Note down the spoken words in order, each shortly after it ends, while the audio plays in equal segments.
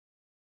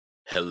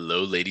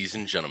Hello, ladies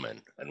and gentlemen,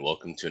 and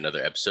welcome to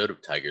another episode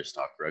of Tigers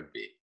Talk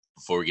Rugby.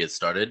 Before we get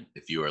started,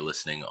 if you are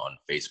listening on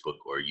Facebook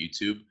or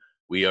YouTube,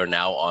 we are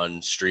now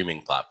on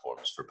streaming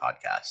platforms for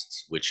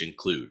podcasts, which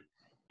include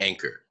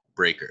Anchor,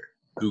 Breaker,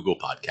 Google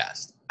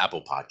Podcast,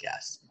 Apple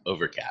Podcast,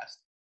 Overcast,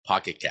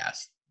 Pocket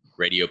Cast,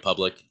 Radio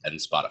Public, and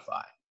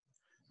Spotify.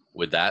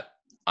 With that,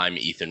 I'm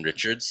Ethan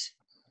Richards.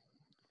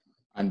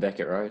 I'm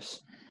Beckett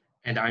Rose.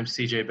 And I'm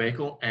CJ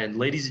Bakel. And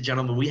ladies and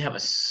gentlemen, we have a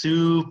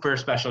super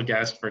special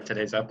guest for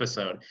today's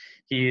episode.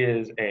 He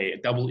is a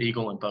double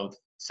eagle in both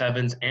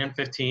 7s and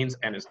 15s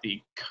and is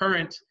the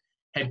current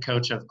head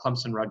coach of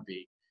Clemson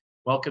Rugby.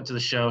 Welcome to the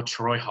show,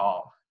 Troy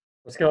Hall.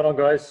 What's going on,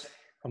 guys?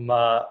 I'm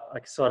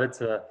excited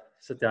to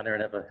sit down here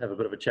and have a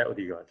bit of a chat with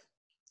you guys.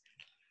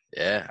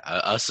 Yeah,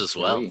 us as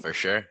well, for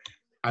sure.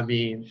 I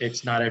mean,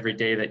 it's not every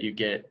day that you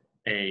get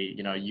a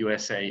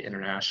USA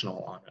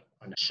International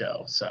on a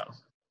show, so.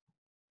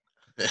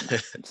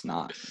 It's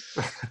not.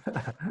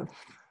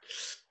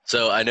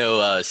 So I know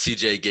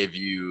CJ gave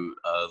you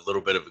a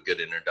little bit of a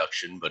good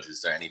introduction, but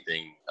is there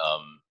anything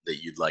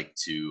that you'd like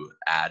to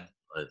add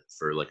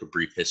for like a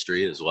brief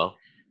history as well?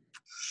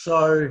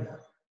 So,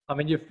 I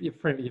mean, you've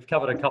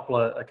covered a couple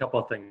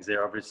of things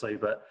there, obviously,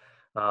 but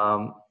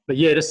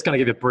yeah, just going to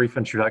give you a brief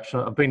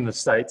introduction. I've been in the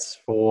States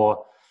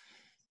for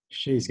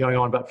going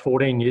on about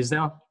 14 years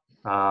now.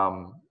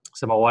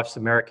 So my wife's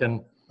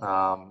American.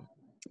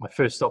 My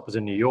first stop was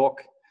in New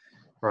York,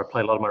 where I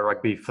played a lot of my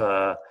rugby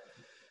for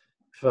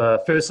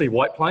firstly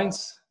White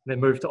Plains,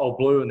 then moved to Old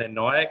Blue, and then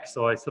Nyack.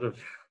 So I sort of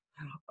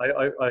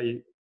I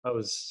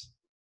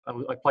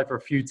played for a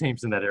few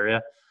teams in that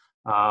area.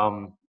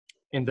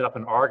 Ended up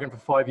in Oregon for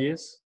 5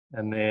 years,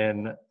 and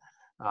then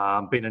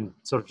been in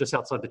sort of just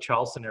outside the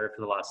Charleston area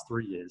for the last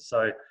 3 years.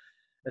 So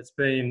it's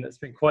been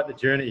quite the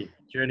journey,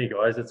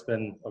 guys.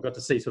 I've got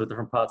to see sort of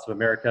different parts of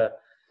America,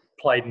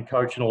 played and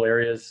coached in all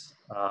areas,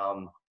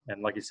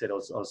 and like you said, I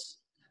was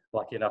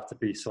lucky enough to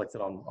be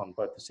selected on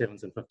both the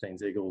 7s and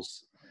 15s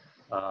Eagles,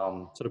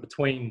 sort of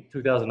between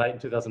 2008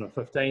 and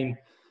 2015.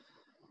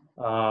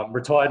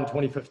 Retired in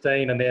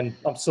 2015, and then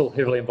I'm still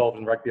heavily involved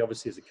in rugby,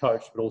 obviously as a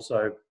coach, but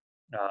also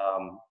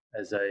my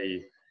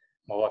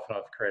wife and I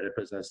have created a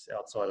business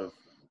outside of,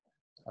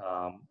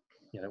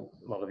 dealing with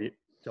a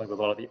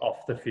lot of the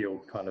off the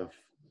field kind of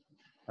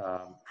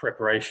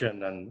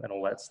preparation and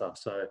all that stuff.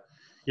 So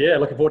yeah,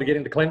 looking forward to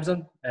getting to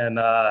Clemson, and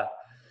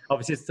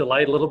obviously it's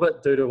delayed a little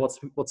bit due to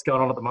what's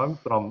going on at the moment,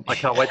 but I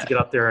can't wait to get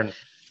up there and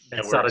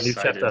start a new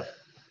chapter.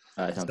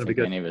 I don't think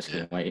any of us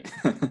can wait.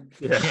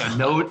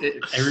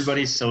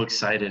 Everybody's so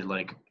excited.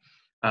 Like,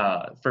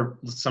 for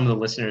some of the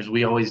listeners,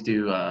 we always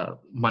do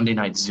Monday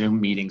night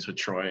Zoom meetings with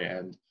Troy,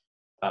 and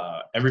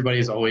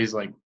everybody's always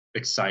like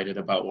excited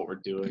about what we're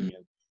doing,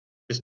 and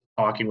just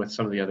talking with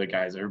some of the other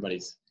guys.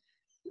 Everybody's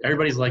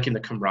liking the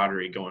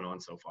camaraderie going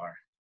on so far.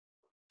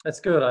 That's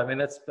good. I mean,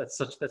 that's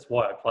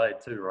why I played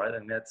too, right?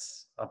 And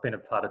I've been a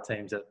part of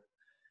teams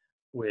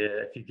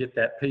where if you get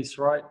that piece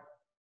right,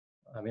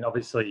 I mean,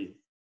 obviously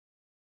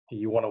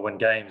you want to win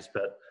games,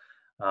 but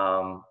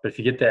if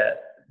you get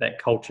that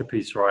culture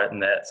piece right and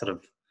that sort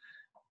of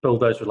build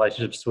those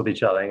relationships with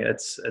each other,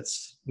 it's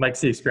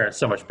makes the experience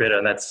so much better.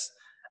 And that's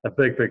a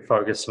big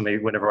focus for me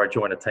whenever I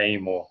join a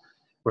team, or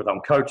whether I'm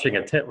coaching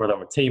whether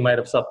I'm a teammate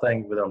of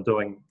something, whether I'm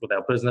doing with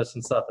our business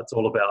and stuff. It's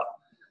all about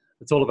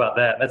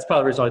that. That's part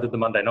of the reason I did the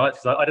Monday nights,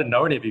 because I didn't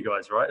know any of you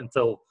guys, right?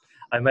 Until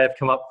I may have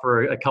come up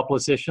for a couple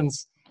of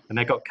sessions and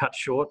that got cut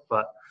short.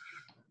 But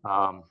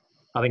I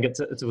think it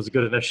was a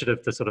good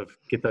initiative to sort of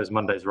get those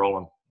Mondays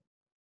rolling.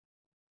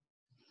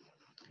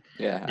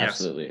 Yeah,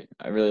 absolutely.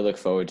 I really look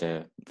forward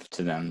to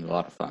them. A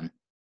lot of fun.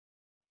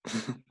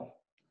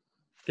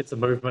 Get some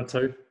movement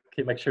too.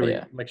 Make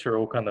sure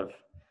all kind of,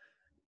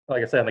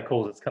 like I say on the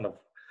calls, it's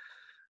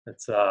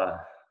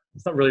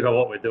not really about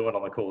what we're doing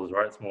on the calls,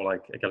 right? It's more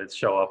like, okay, let's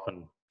show up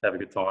and have a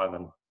good time,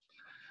 and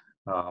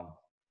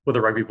with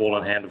a rugby ball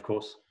in hand, of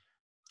course.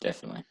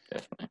 Definitely.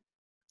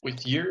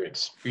 With your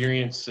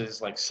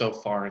experiences like so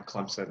far in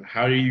Clemson,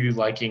 how are you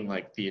liking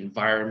like the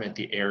environment,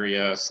 the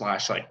area /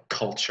 like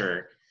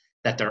culture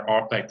that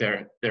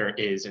there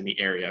is in the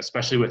area,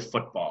 especially with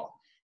football?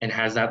 And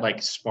has that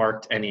like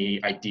sparked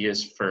any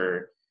ideas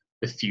for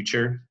the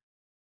future?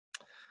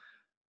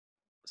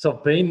 So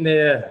I've been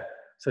there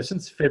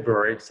since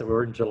February. So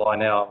we're in July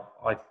now.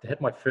 I had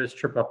my first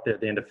trip up there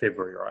at the end of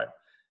February, right?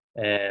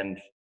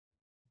 And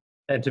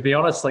to be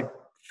honest, like a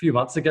few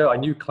months ago, I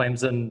knew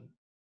Clemson.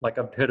 Like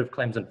I've heard of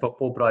Clemson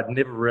football, but I'd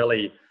never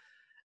really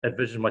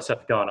envisioned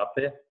myself going up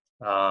there.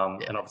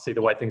 And obviously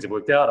the way things have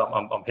worked out,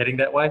 I'm heading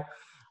that way,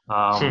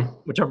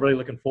 which I'm really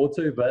looking forward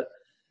to. But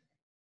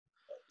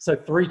so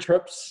 3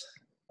 trips.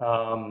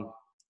 I've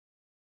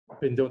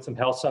been doing some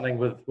house hunting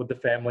with the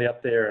family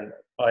up there, and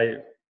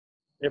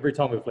every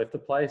time we've left the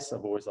place,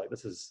 I've always like,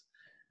 this is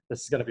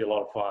going to be a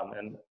lot of fun.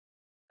 And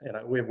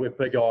we're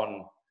big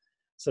on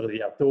sort of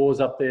the outdoors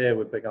up there.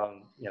 We're big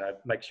on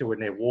make sure we're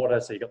near water,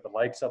 so you got the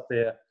lakes up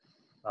there.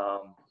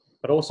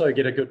 But also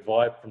get a good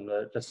vibe from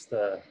the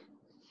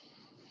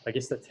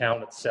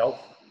town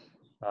itself.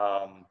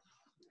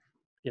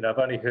 I've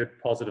only heard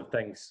positive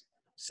things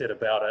said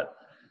about it,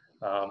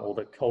 or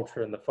the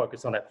culture and the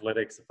focus on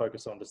athletics, the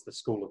focus on just the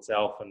school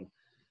itself. And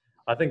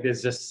I think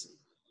there's just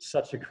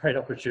such a great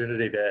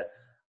opportunity there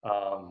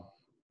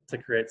to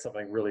create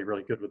something really,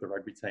 really good with the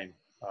rugby team.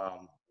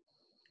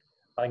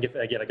 I think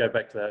I go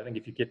back to that. I think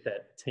if you get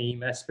that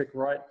team aspect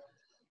right,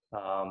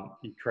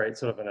 you create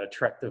sort of an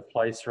attractive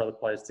place for other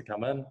players to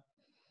come in.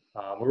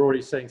 We're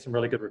already seeing some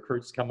really good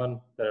recruits come in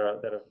that are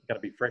going to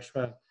be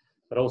freshmen,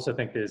 but I also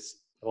think there's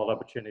a lot of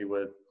opportunity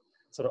with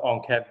sort of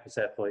on-campus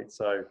athletes.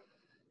 So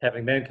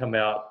having them come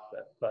out,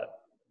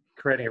 but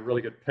creating a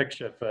really good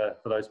picture for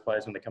those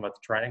players when they come out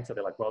to training. So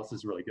they're like, well, this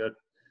is really good.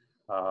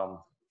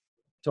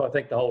 So I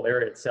think the whole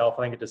area itself,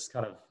 I think it just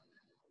kind of,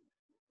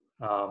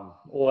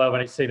 although I've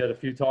only seen it a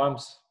few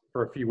times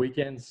for a few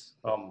weekends,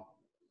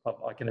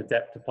 I can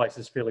adapt to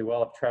places fairly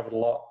well. I've traveled a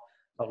lot.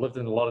 I've lived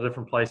in a lot of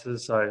different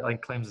places. So I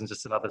think Clemson's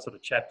just another sort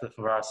of chapter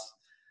for us.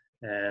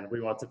 And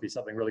we want it to be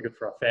something really good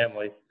for our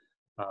family,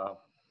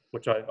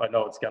 which I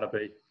know it's going to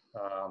be.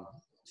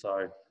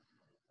 So,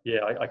 yeah,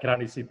 I can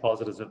only see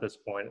positives at this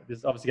point.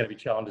 There's obviously going to be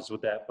challenges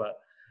with that, but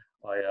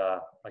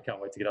I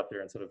can't wait to get up there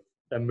and sort of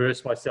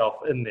immerse myself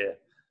in there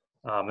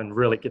and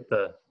really get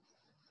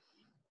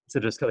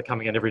just kind of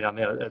coming in every now and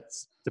then.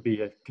 It's to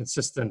be a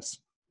consistent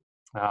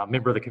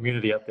member of the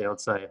community up there, I'd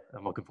say.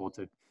 I'm looking forward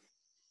to.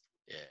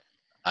 Yeah,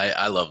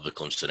 I love the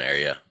Clemson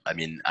area. I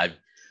mean,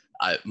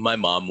 my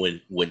mom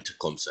went to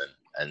Clemson,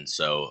 and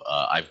so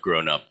I've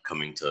grown up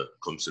coming to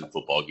Clemson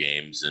football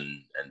games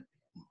and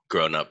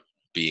grown up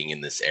being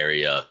in this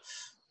area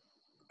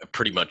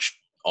pretty much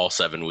all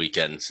 7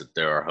 weekends that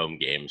there are home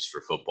games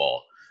for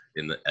football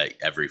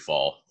every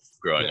fall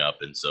growing up.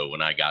 And so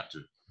when I got to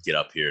get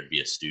up here and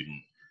be a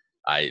student,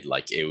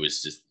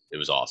 it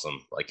was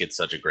awesome. Like, it's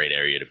such a great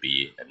area to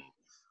be. And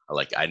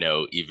I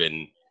know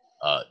even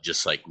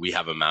just like we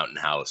have a mountain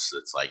house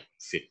that's like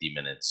 50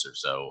 minutes or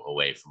so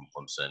away from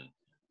Clemson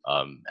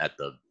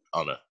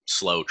on a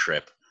slow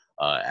trip.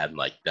 And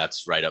like,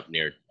 that's right up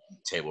near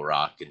Table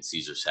Rock and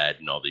Caesar's Head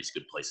and all these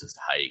good places to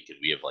hike. And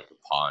we have like a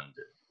pond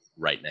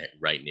right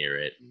near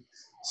it.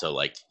 So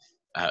like,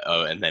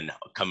 and then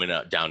coming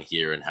out down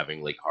here and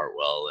having Lake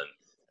Hartwell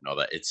and all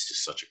that, it's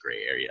just such a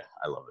great area.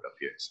 I love it up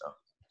here. So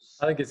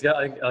I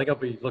think I'll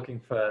be looking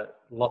for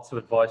lots of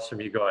advice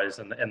from you guys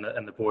and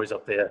the boys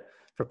up there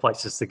for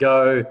places to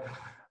go.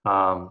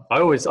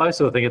 I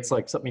sort of think it's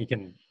like something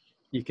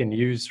you can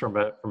use from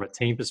a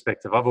team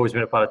perspective. I've always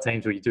been a part of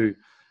teams where you do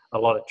a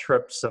lot of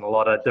trips and a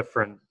lot of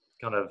different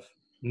kind of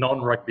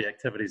non-rugby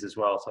activities as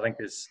well. So I think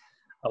there's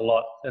a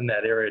lot in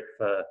that area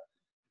for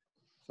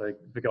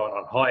going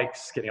on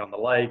hikes, getting on the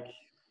lake.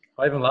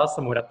 Last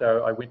time I went up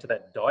there, I went to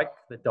that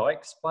the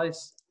Dykes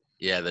place.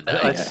 Yeah, the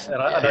Dykes.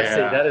 I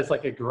see that as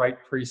like a great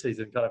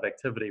preseason kind of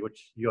activity,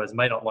 which you guys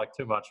may not like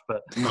too much,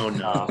 but oh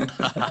no,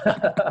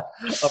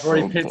 I've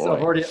already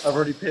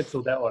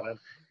penciled that one in.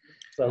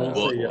 So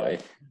we'll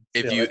see.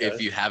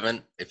 If you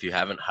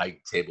haven't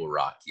hiked Table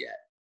Rock yet,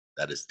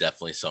 that is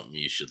definitely something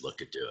you should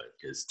look at doing,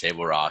 because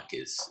Table Rock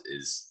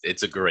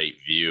it's a great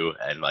view,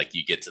 and like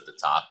you get to the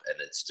top and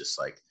it's just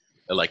like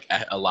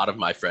a lot of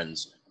my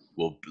friends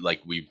will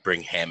we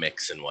bring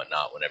hammocks and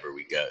whatnot whenever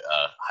we go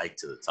hike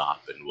to the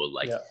top, and we'll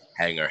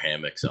hang our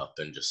hammocks up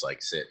and just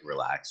like sit and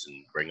relax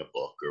and bring a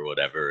book or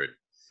whatever and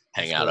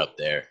hang out up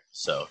there.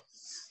 So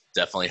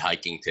definitely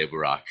hiking Table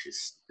Rock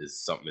is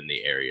something in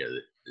the area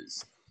that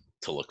is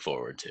to look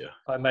forward to.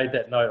 I made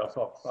that note.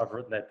 I've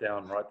written that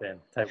down right then.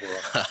 Table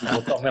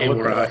Rock.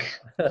 Table Rock.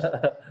 I'm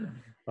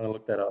gonna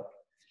look that up.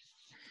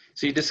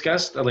 So you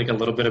discussed like a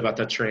little bit about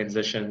that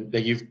transition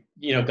that you've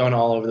gone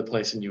all over the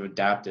place and you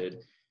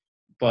adapted,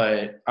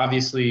 but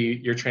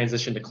obviously your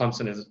transition to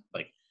Clemson is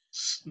like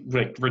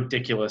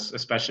ridiculous,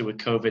 especially with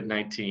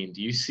COVID-19.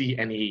 Do you see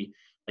any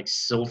like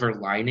silver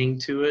lining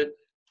to it?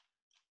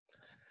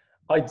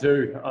 I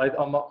do.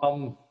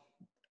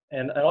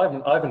 And I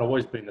haven't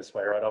always been this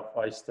way, right?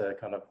 I used to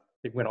kind of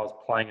think when I was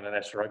playing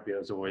international rugby, I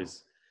was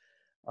always,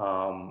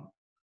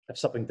 if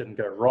something didn't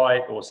go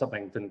right or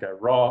something didn't go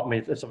wrong, I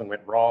mean, if something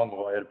went wrong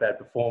or I had a bad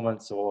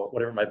performance or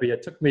whatever it may be,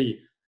 it took me,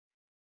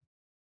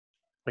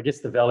 I guess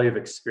the value of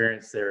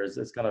experience there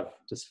is kind of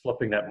just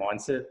flipping that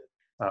mindset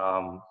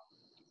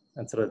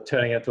and sort of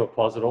turning it into a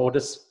positive or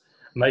just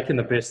making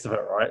the best of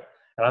it, right?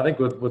 And I think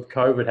with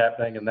COVID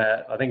happening and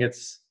that, I think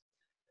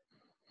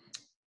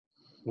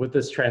with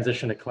this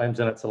transition to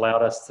Clemson, it's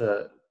allowed us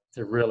to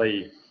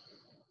really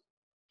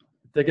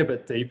dig a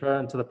bit deeper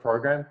into the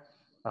program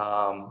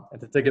and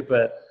to dig a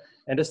bit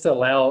and just to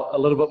allow a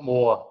little bit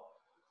more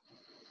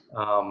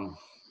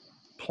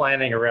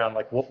planning around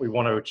like what we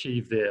want to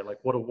achieve there, like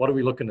what are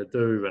we looking to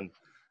do, and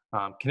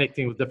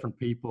connecting with different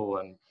people.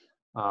 And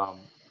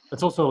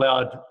it's also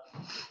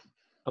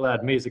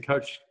allowed me as a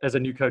coach, as a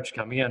new coach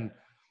coming in,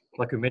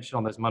 like we mentioned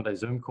on those Monday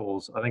Zoom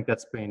calls. I think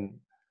that's been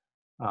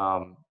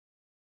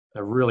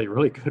a really,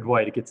 really good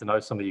way to get to know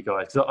some of you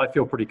guys. Because I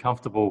feel pretty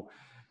comfortable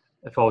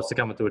if I was to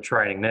come into a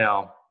training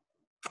now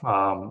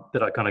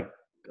that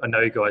I know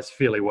you guys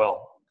fairly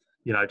well,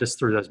 just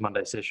through those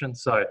Monday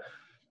sessions. So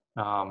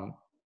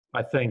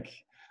I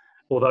think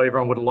although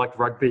everyone would have liked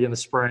rugby in the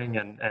spring,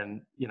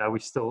 and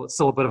it's still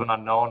a bit of an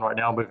unknown right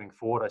now moving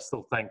forward. I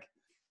still think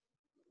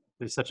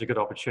there's such a good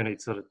opportunity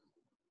to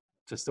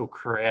still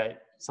create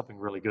something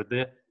really good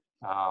there,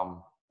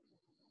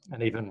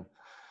 and even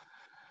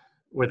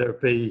whether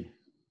it be,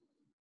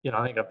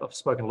 I think I've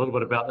spoken a little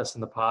bit about this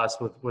in the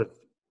past with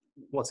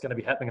what's going to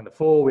be happening in the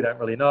fall. We don't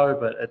really know,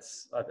 but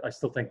I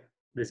still think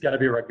there's going to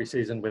be a rugby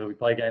season, whether we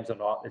play games or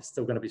not. It's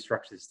still going to be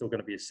structured. It's still going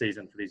to be a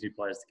season for these new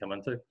players to come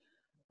into,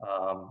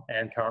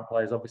 and current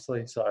players,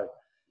 obviously. So,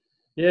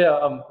 yeah,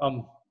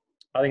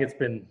 I think it's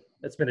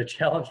been a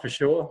challenge for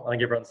sure. I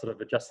think everyone's sort of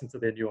adjusting to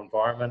their new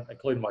environment,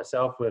 including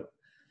myself, with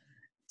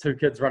 2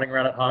 kids running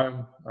around at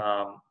home,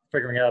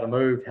 figuring out how to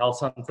move,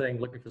 house hunting,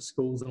 looking for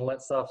schools and all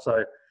that stuff.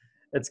 So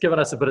it's given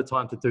us a bit of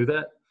time to do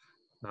that.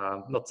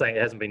 Not saying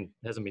it hasn't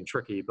been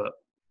tricky, but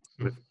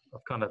we've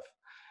got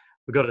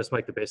to just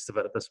make the best of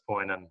it at this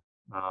point. And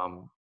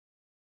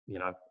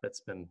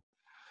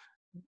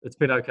it's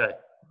been okay.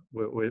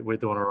 We're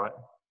doing all right.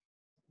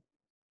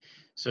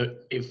 So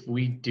if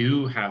we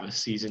do have a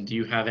season, do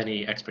you have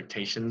any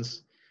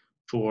expectations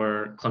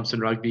for Clemson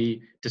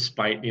rugby,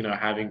 despite,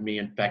 having me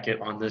and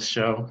Beckett on this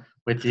show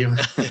with you?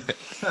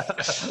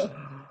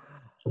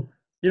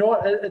 You know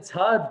what? It's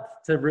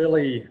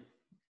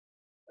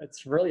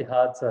really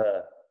hard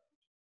to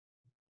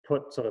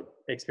put sort of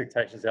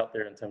expectations out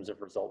there in terms of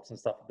results and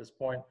stuff at this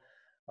point.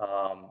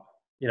 I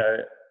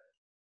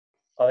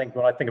think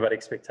when I think about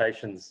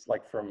expectations,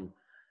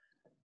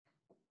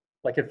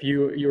 if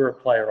you're a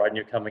player, right, and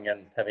you're coming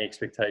in having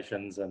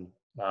expectations, and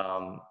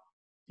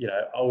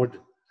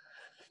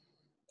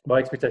my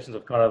expectations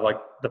of kind of like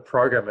the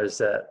program is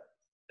that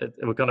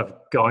we're kind of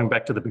going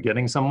back to the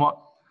beginning somewhat,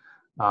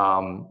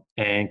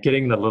 and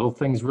getting the little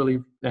things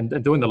really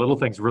and doing the little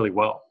things really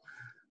well.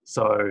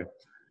 So,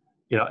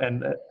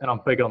 and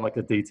I'm big on like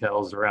the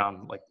details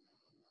around like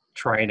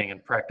training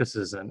and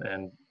practices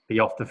and the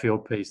off the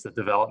field piece, the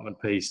development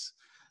piece,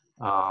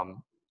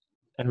 and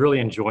really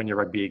enjoying your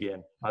rugby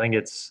again.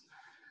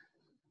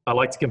 I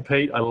like to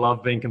compete. I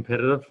love being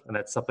competitive, and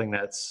that's something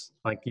that's,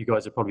 like, you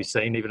guys have probably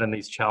seen even in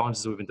these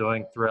challenges we've been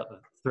doing throughout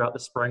the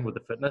spring with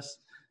the fitness.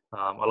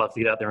 I love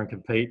to get out there and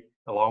compete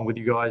along with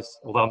you guys.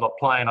 Although I'm not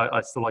playing,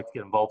 I still like to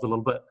get involved a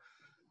little bit.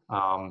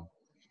 But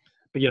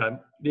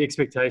the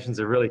expectations,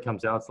 it really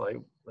comes down to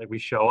like we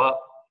show up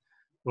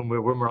when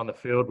we're on the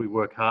field, we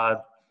work hard,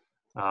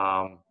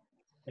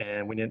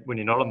 and when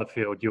you're not on the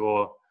field,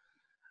 you're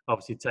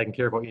obviously taking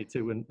care of what you need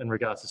to in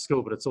regards to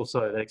school, but it's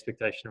also the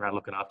expectation around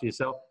looking after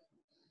yourself.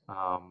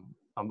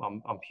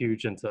 I'm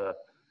huge into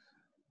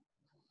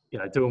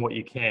doing what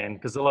you can,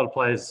 because a lot of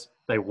players,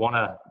 they want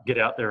to get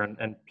out there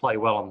and play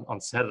well on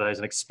Saturdays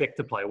and expect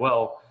to play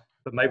well,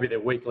 but maybe their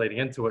week leading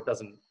into it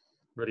doesn't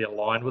really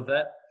align with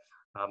that.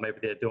 Maybe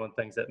they're doing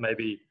things that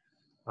maybe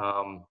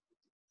are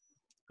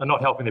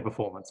not helping their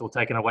performance or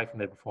taking away from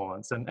their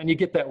performance, and you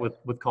get that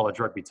with college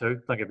rugby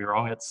too. Don't get me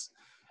wrong, it's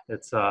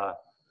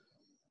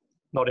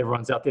not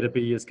everyone's out there to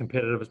be as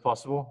competitive as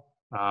possible,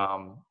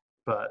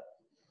 but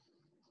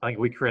I think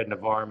we create an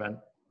environment.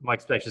 My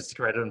expectation is to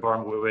create an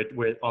environment where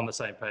we're on the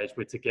same page,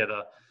 we're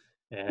together,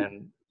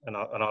 and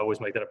I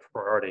always make that a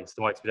priority.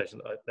 So my expectation,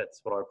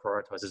 that's what I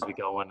prioritize as we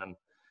go in, and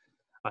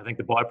I think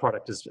the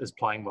byproduct is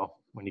playing well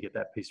when you get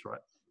that piece right.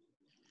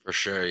 For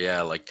sure,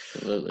 yeah. Like,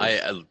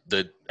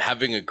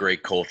 having a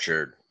great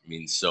culture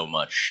means so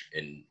much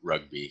in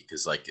rugby,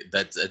 because like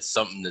that's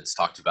something that's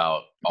talked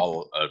about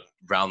all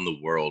around the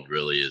world.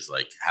 Really, is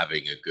like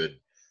having a good,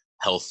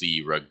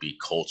 healthy rugby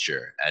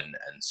culture, and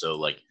so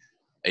like.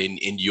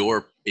 In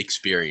your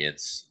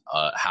experience,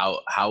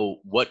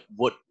 what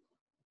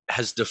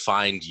has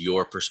defined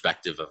your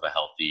perspective of a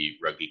healthy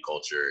rugby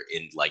culture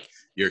in like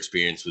your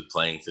experience with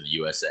playing for the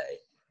USA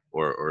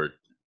or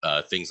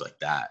things like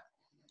that?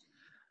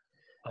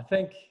 I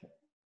think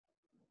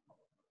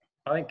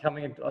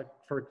coming in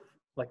from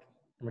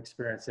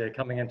experience there,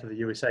 coming into the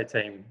USA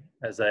team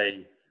as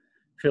a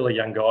fairly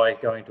young guy,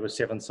 going to a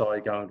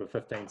 7-side, going to a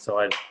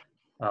 15-side.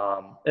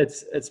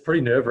 It's pretty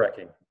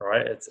nerve-wracking,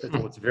 right? It's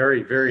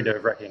very, very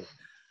nerve-wracking,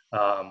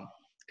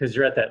 because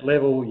you're at that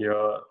level,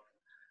 you're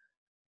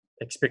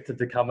expected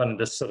to come in and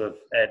just sort of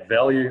add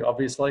value,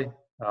 obviously,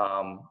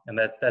 and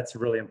that's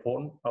really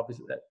important,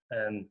 obviously.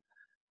 And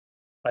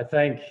I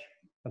think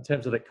in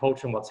terms of the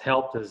culture, and what's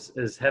helped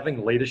is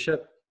having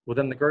leadership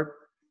within the group,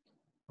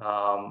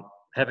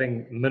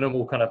 having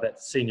minimal kind of that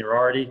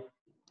seniority.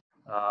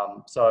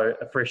 So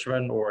a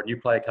freshman or a new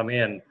player come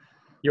in,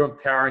 you're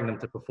empowering them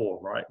to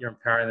perform, right? You're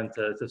empowering them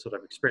to sort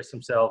of express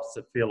themselves,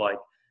 to feel like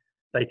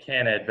they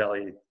can add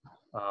value.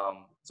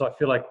 So I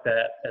feel like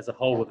that as a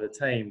whole with the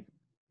team,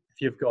 if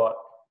you've got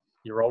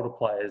your older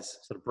players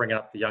sort of bringing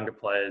up the younger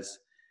players,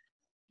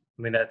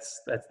 I mean,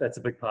 that's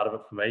a big part of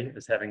it for me,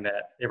 is having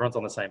that everyone's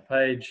on the same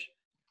page.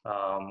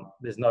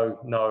 There's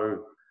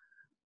no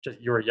just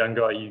you're a young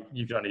guy,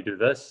 you can only do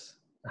this.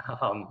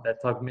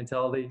 That type of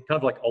mentality, kind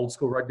of like old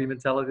school rugby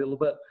mentality a little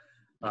bit,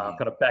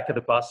 kind of back of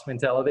the bus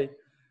mentality.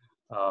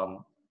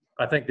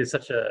 I think there's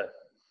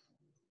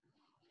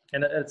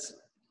and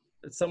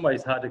in some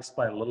ways hard to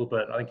explain a little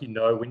bit. I think,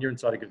 when you're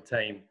inside a good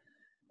team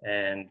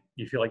and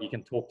you feel like you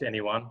can talk to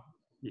anyone,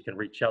 you can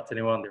reach out to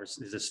anyone, there's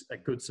just a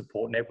good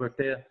support network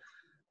there.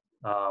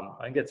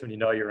 I think that's when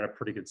you're in a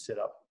pretty good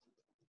setup.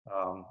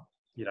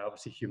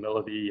 Obviously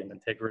humility and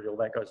integrity, all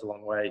that goes a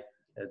long way.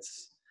 I think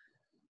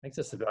it's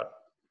just about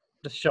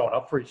just showing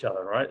up for each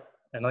other, right?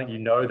 And I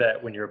think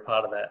that when you're a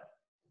part of that,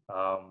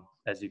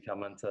 as you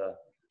come into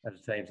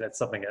teams, that's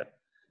something that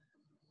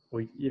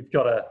you've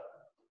got to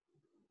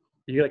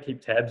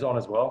keep tabs on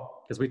as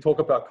well, because we talk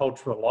about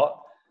culture a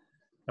lot,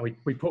 and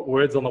we put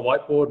words on the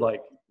whiteboard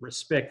like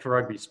respect for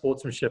rugby,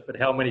 sportsmanship, but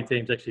how many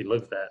teams actually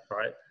live that,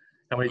 right?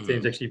 How many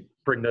teams actually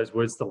bring those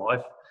words to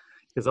life?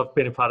 Because I've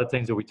been a part of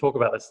teams where we talk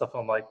about this stuff.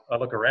 I'm like, I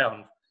look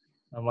around,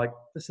 I'm like,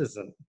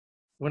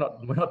 we're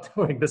not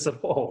doing this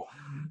at all.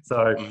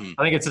 So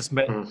I think it's just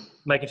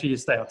making sure you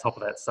stay on top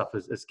of that stuff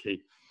is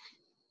key.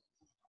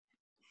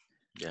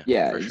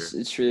 Yeah,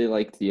 it's really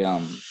like the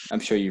I'm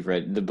sure you've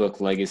read the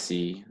book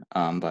Legacy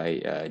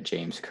by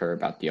James Kerr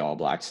about the All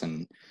Blacks,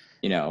 and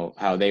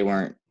how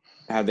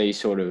they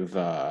sort of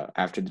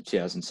after the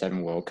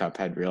 2007 World Cup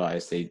had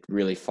realized they'd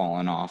really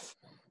fallen off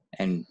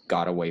and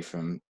got away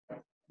from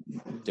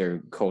their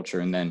culture,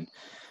 and then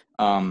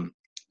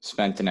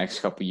spent the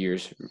next couple of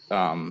years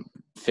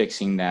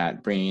fixing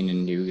that, bringing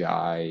in new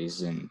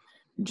guys and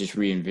just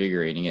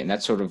reinvigorating it. And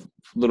that's sort of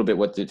a little bit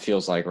what it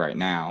feels like right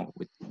now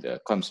with the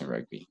Clemson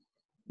rugby.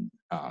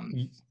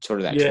 Sort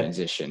of that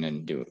transition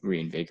and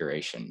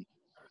reinvigoration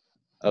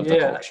of the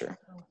culture.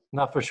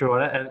 Not for sure.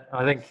 And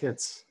I think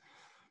it's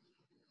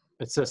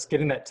just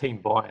getting that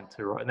team buy-in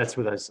too, right? And that's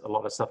where a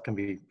lot of stuff can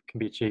be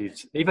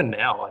achieved. Even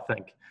now, I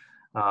think,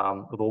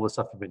 with all the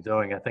stuff we've been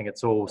doing, I think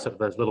it's all sort of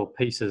those little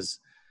pieces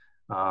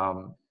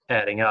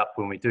adding up.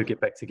 When we do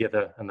get back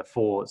together in the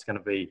fall, it's going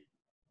to be,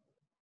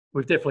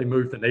 we've definitely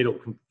moved the needle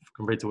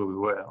compared to where we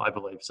were, I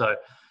believe. So,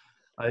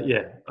 I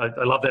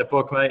love that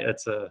book, mate. I've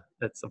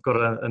got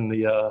it in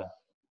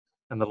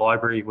the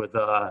library with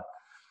a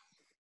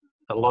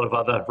lot of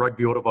other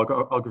rugby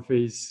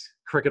autobiographies,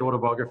 cricket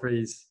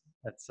autobiographies.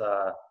 It's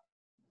a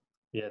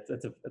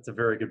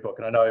very good book,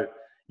 and I know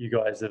you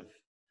guys have.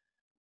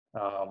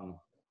 I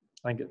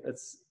think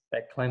it's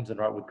at Clemson,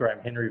 right, with Graham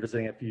Henry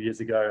visiting a few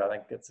years ago. I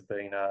think it's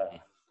been a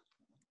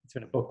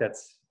book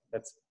that's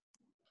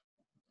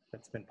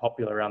been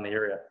popular around the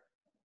area.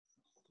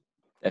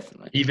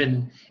 Definitely.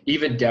 Even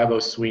Dabo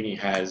Sweeney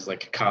has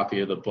like a copy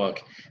of the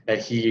book that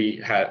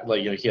he had,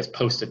 he has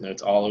Post-it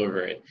notes all over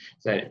it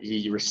that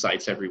he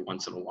recites every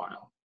once in a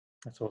while.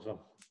 That's awesome.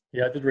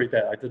 Yeah, I did read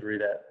that. I think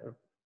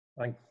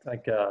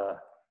I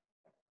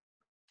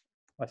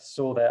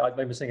saw that. I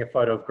remember seeing a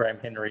photo of Graham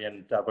Henry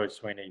and Dabo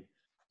Sweeney,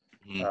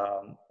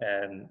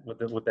 and with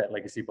that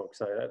legacy book.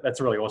 So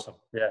that's really awesome.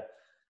 Yeah,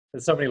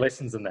 there's so many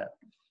lessons in that.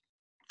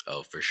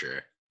 Oh, for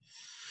sure.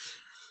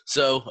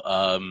 So,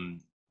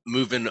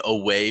 moving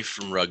away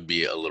from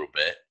rugby a little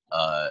bit,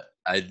 I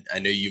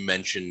know you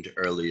mentioned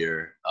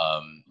earlier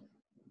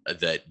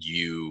that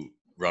you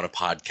run a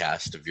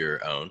podcast of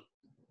your own.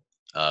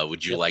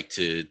 Would you like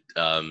to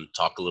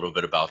talk a little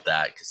bit about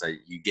that? Because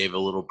you gave a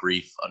little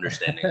brief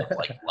understanding of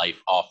like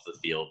life off the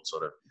field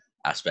sort of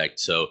aspect.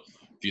 So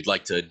if you'd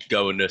like to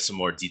go into some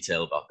more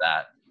detail about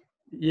that.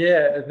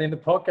 Yeah, and then the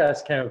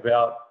podcast came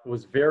about, it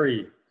was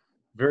very,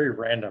 very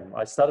random.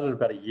 I started it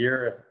about a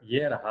year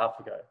and a half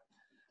ago.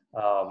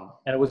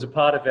 And it was a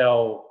part of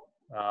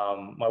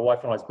my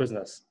wife and I's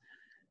business.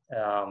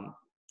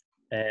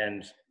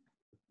 And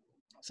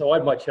so I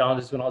had my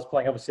challenges when I was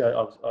playing. Obviously,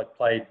 I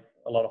played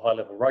a lot of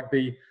high-level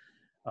rugby,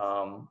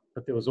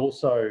 but there was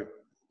also,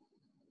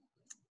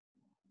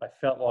 I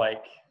felt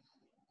like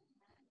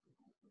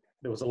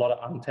there was a lot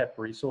of untapped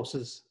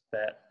resources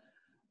that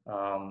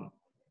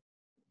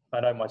I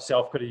know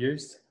myself could have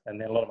used,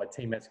 and then a lot of my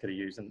teammates could have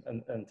used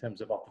in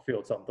terms of off the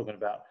field. So I'm talking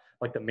about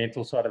like the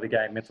mental side of the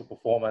game, mental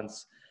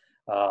performance,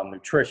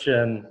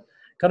 nutrition,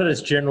 kind of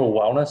this general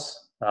wellness,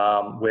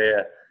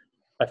 where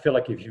I feel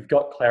like if you've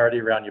got clarity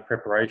around your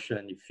preparation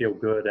and you feel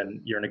good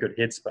and you're in a good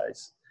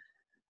headspace,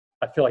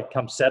 I feel like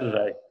come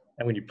Saturday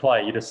and when you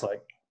play, you're just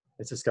like,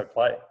 let's just go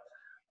play.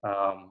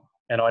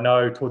 And I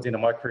know towards the end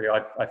of my career,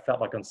 I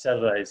felt like on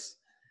Saturdays,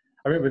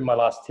 I remember in my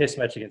last test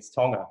match against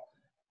Tonga,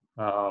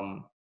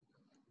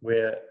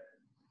 where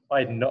I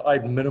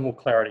had minimal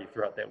clarity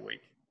throughout that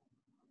week.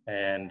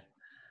 And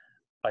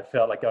I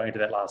felt like going into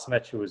that last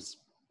match,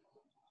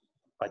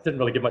 I didn't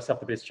really give myself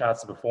the best chance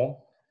to perform.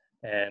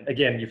 And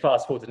again, you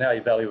fast forward to now,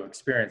 you value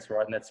experience,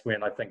 right? And that's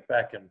when I think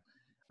back and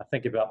I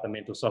think about the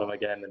mental side of my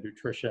game, the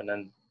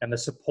nutrition and the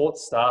support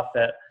staff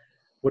that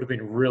would have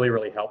been really,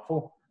 really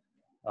helpful.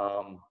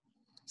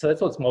 So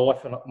that's what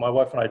my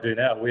wife and I do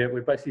now.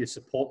 We're basically a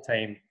support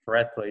team for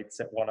athletes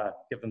that want to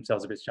give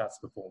themselves the best chance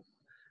to perform.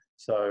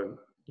 So,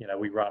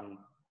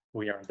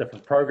 we are in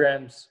different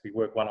programs. We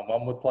work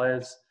one-on-one with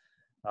players.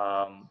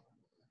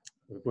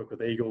 We work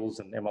with Eagles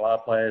and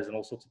MLR players and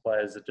all sorts of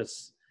players that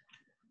just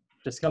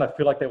kind of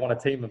feel like they want a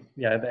team.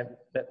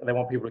 They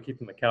want people to keep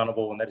them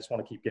accountable and they just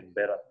want to keep getting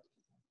better.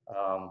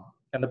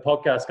 And the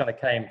podcast kind of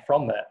came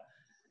from that.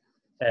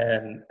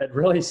 And it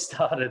really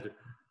started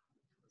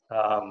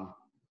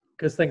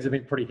because things have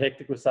been pretty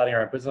hectic with starting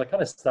our own business. I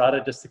kind of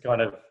started just to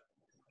kind of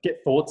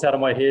get thoughts out of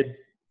my head,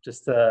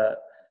 just to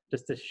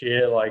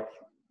share like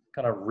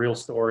kind of real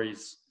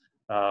stories,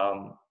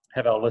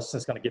 have our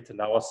listeners kind of get to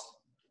know us.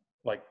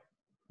 Like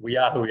we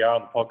are who we are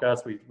on the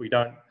podcast.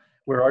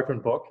 We're open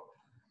book.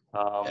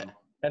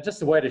 And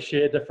just a way to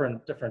share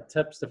different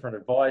tips, different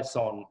advice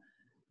on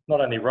not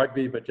only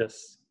rugby, but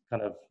just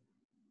kind of,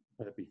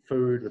 whether it be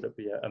food, whether it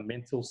be a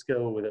mental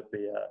skill, whether it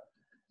be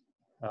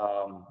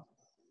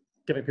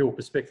giving people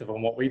perspective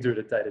on what we do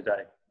day to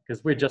day.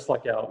 Because we're just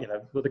like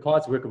with the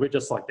clients we work with, we're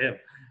just like them.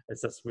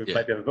 It's just we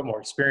maybe have a bit more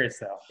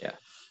experience now. Yeah.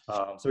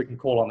 So we can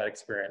call on that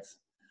experience.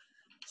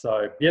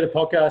 So yeah, the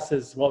podcast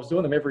is, I was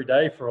doing them every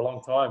day for a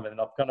long time, and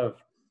I've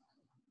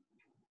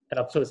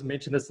sort of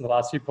mentioned this in the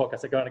last few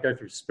podcasts. I'm going to go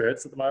through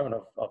spurts at the moment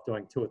of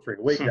doing 2 or 3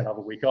 a week, then have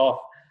a week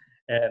off.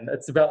 And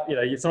it's about,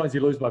 sometimes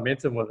you lose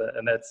momentum with it.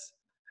 And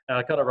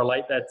I kind of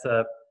relate that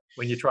to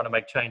when you're trying to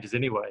make changes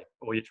anyway,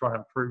 or you're trying to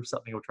improve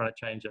something, or trying to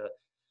change a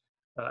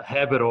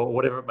habit or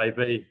whatever it may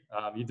be.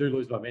 You do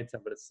lose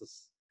momentum, but it's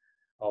just,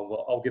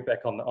 I'll get back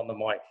on the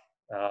mic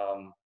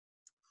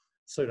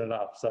soon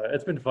enough. So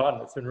it's been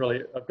fun. It's been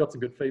really, I've got some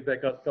good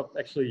feedback. I've got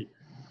actually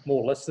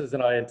more listeners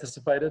than I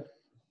anticipated.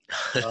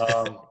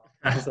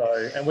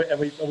 And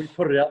we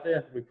put it out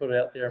there. We put it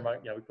out there,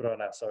 we put it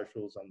on our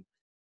socials, and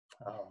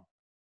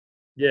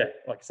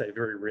like I say,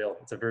 very real.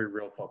 It's a very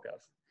real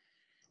podcast.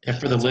 And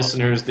for the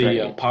listeners,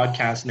 the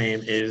podcast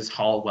name is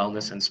Hall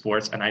Wellness and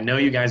Sports. And I know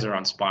you guys are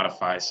on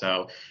Spotify.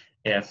 So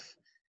if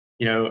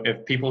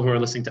people who are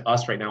listening to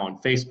us right now on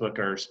Facebook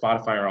or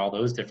Spotify or all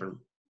those different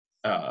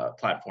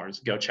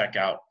platforms, go check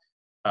out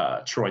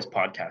Troy's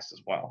podcast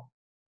as well.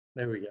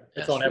 There we go.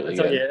 That's It's on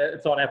really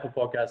it's on Apple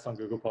Podcasts, on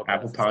Google Podcasts.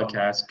 Apple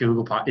Podcasts,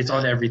 Google Podcasts. It's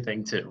on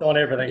everything too. It's on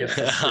everything.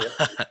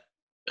 Yeah.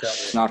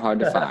 It's not hard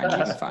to find. You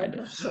can find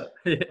it.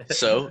 Yeah.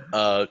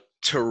 So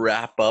to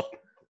wrap up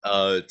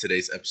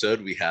today's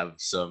episode, we have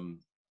some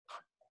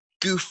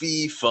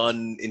goofy,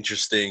 fun,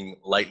 interesting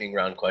lightning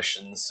round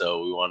questions.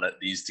 So we want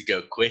these to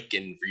go quick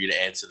and for you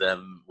to answer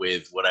them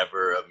with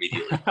whatever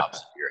immediately pops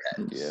into your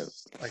head.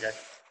 Yeah. Okay.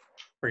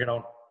 Bring it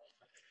on.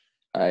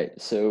 All right.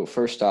 So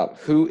first up,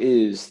 who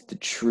is the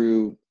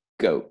true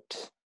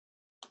GOAT?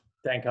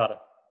 Dan Carter.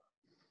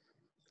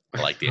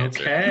 I like the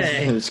answer.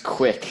 Okay. It was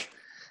quick.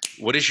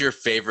 What is your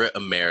favorite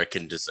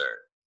American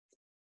dessert?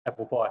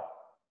 Apple pie.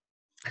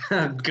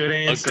 Good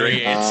answer. A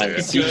great answer.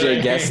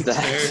 CJ guessed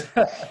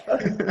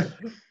that.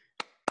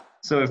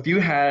 So if you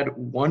had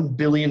 $1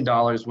 billion,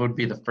 what would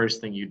be the first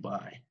thing you'd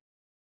buy?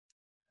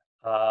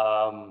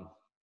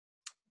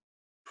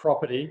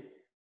 Property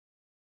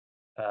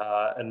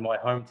in my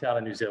hometown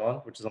in New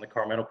Zealand, which is on the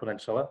Coromandel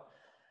Peninsula.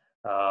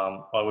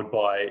 I would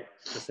buy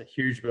just a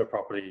huge bit of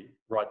property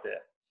right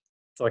there.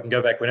 So I can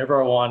go back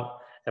whenever I want,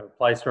 have a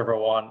place wherever I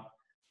want,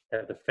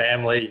 have the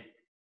family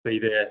be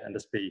there, and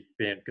just be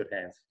in good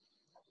hands.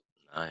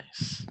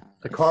 Nice.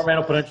 The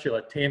Coromandel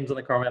Peninsula, Thames on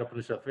the Coromandel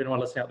Peninsula. For anyone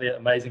listening out there,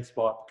 amazing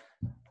spot.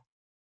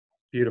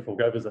 Beautiful.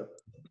 Go visit.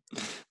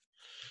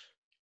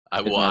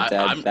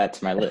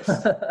 That's my list.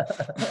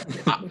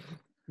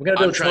 We're going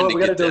to do a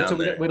tour.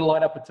 We're there. going to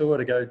line up a tour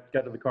to go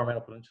to the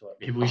Coromandel Peninsula.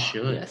 Maybe we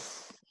should.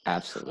 Yes, I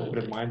absolutely.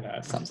 wouldn't mind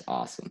that. Sounds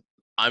awesome.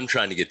 I'm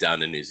trying to get down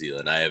to New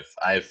Zealand. I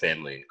have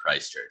family in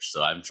Christchurch,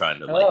 so I'm trying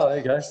to there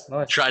you go.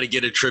 Nice. try to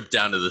get a trip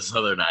down to the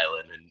Southern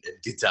Island and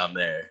get down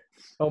there.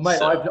 Oh mate,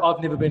 So-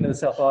 I've never been to the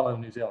South Island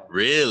of New Zealand.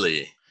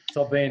 Really?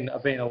 So I've been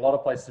a lot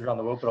of places around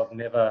the world, but I've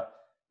never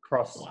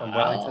crossed from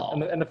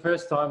Wellington. And the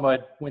first time I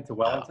went to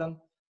Wellington,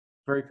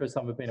 very first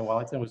time I've been to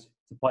Wellington was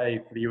to play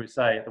for the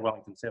USA at the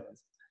Wellington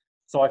Sevens.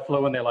 So I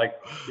flew in there like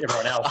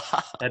everyone else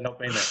had not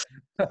been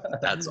there.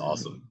 That's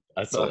awesome.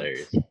 That's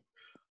hilarious.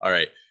 All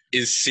right.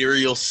 Is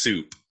cereal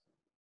soup?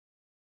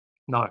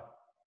 No.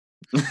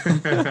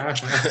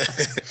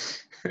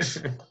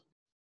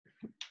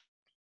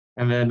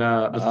 And then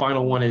the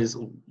final one is,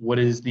 what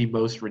is the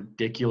most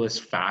ridiculous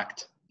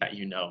fact that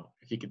you know,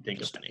 if you could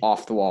think of any?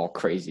 Off the wall,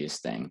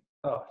 craziest thing.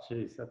 Oh,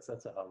 geez, that's a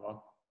hard one.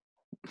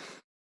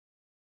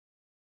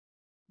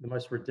 The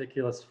most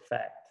ridiculous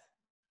fact.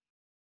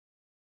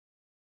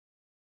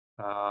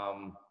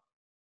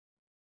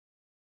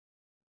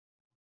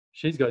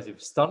 Jeez, guys,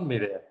 you've stunned me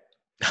there.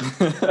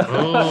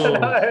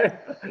 Oh.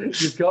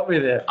 You've got me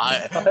there.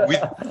 We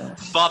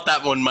thought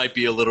that one might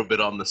be a little bit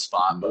on the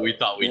spot, but we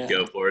thought we'd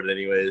go for it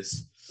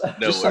anyways. No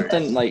Just worries.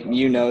 something like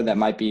that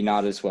might be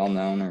not as well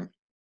known, or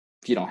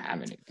if you don't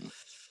have anything.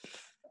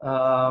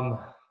 Can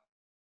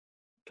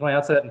I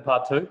answer that in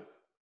part 2?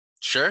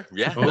 Sure.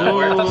 Yeah. that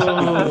works.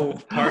 Oh,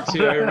 part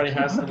 2, everybody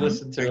has to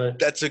listen to it.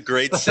 That's a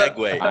great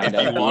segue. Find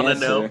out If you the want to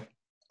answer. know,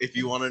 if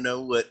you want to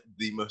know what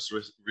the most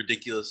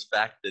ridiculous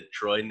fact that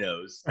Troy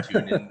knows,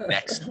 tune in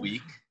next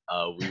week.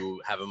 We will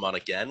have him on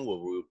again, where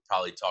we'll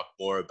probably talk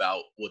more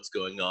about what's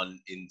going on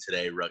in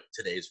today's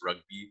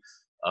rugby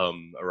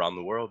around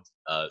the world.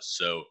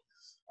 So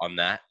on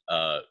that,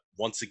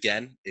 once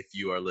again, if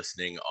you are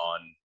listening on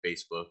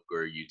Facebook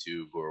or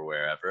YouTube or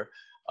wherever,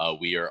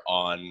 we are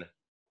on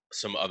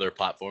some other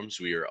platforms.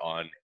 We are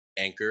on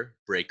Anchor,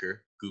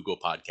 Breaker, Google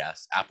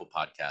Podcasts, Apple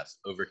Podcasts,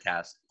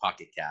 Overcast,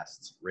 Pocket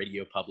Casts,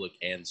 Radio Public,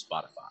 and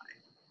Spotify.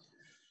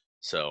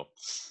 So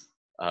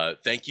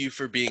thank you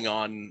for being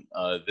on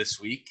this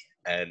week,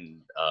 and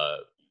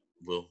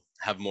we'll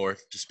have more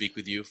to speak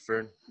with you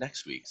for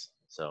next week's.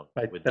 So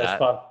with that's that,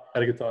 fun.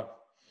 Had a good time.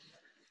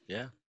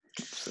 yeah.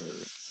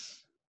 Absolutely.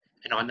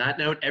 And on that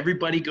note,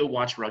 everybody go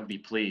watch rugby,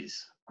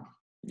 please.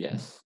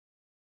 Yes.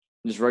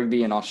 There's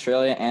rugby in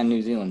Australia and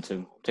New Zealand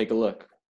too. Take a look.